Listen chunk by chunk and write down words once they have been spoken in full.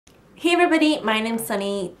Hey everybody, my name's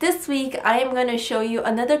Sunny. This week I am going to show you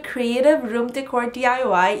another creative room decor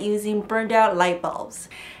DIY using burned out light bulbs.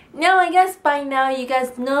 Now I guess by now you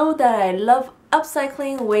guys know that I love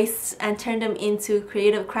upcycling wastes and turn them into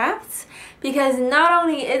creative crafts because not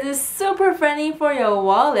only is it super friendly for your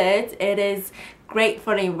wallet, it is great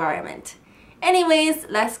for the environment. Anyways,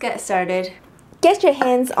 let's get started. Get your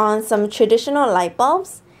hands on some traditional light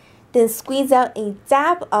bulbs. Then squeeze out a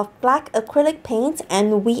dab of black acrylic paint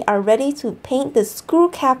and we are ready to paint the screw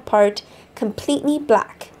cap part completely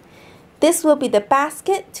black. This will be the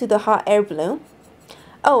basket to the hot air balloon.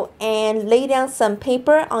 Oh, and lay down some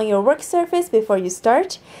paper on your work surface before you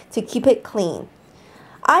start to keep it clean.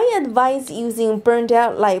 I advise using burned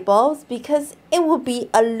out light bulbs because it will be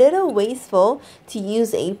a little wasteful to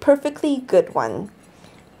use a perfectly good one.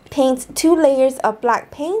 Paint 2 layers of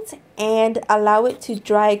black paint and allow it to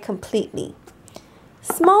dry completely.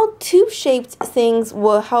 Small tube-shaped things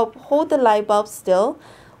will help hold the light bulb still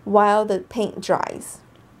while the paint dries.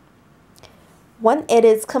 When it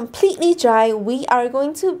is completely dry, we are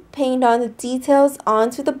going to paint on the details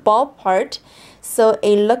onto the bulb part so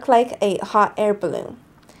it looks like a hot air balloon.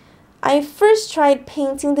 I first tried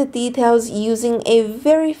painting the details using a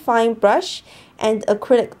very fine brush and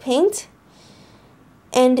acrylic paint.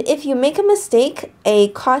 And if you make a mistake, a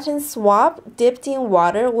cotton swab dipped in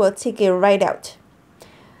water will take it right out.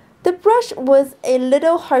 The brush was a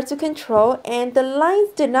little hard to control and the lines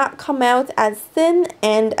did not come out as thin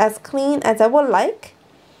and as clean as I would like.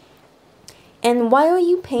 And while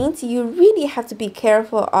you paint, you really have to be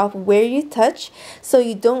careful of where you touch so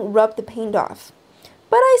you don't rub the paint off.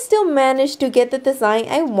 But I still managed to get the design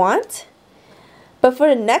I want. But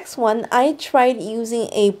for the next one, I tried using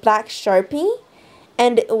a black Sharpie.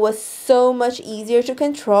 And it was so much easier to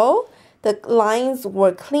control. The lines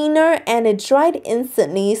were cleaner and it dried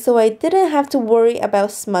instantly, so I didn't have to worry about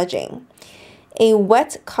smudging. A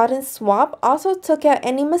wet cotton swab also took out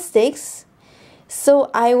any mistakes, so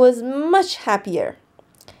I was much happier.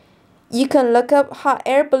 You can look up hot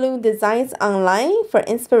air balloon designs online for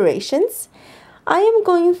inspirations. I am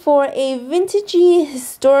going for a vintagey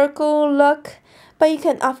historical look, but you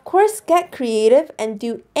can of course get creative and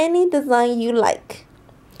do any design you like.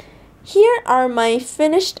 Here are my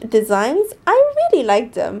finished designs. I really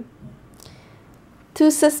like them. To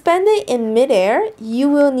suspend it in midair, you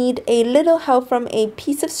will need a little help from a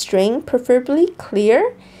piece of string, preferably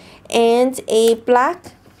clear, and a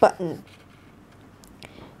black button.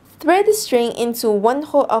 Thread the string into one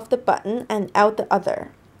hole of the button and out the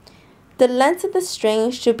other. The length of the string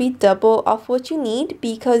should be double of what you need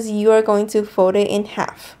because you are going to fold it in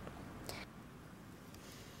half.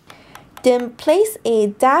 Then place a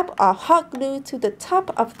dab of hot glue to the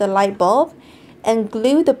top of the light bulb and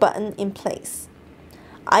glue the button in place.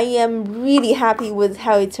 I am really happy with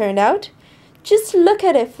how it turned out. Just look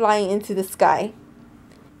at it flying into the sky.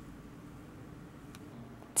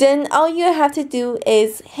 Then all you have to do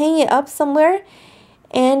is hang it up somewhere,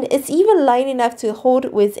 and it's even light enough to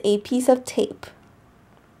hold with a piece of tape.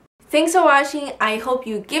 Thanks for watching. I hope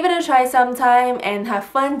you give it a try sometime and have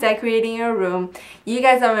fun decorating your room. You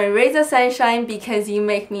guys are my rays of sunshine because you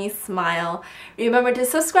make me smile. Remember to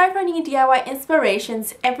subscribe for new DIY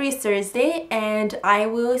inspirations every Thursday and I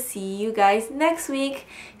will see you guys next week.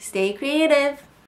 Stay creative.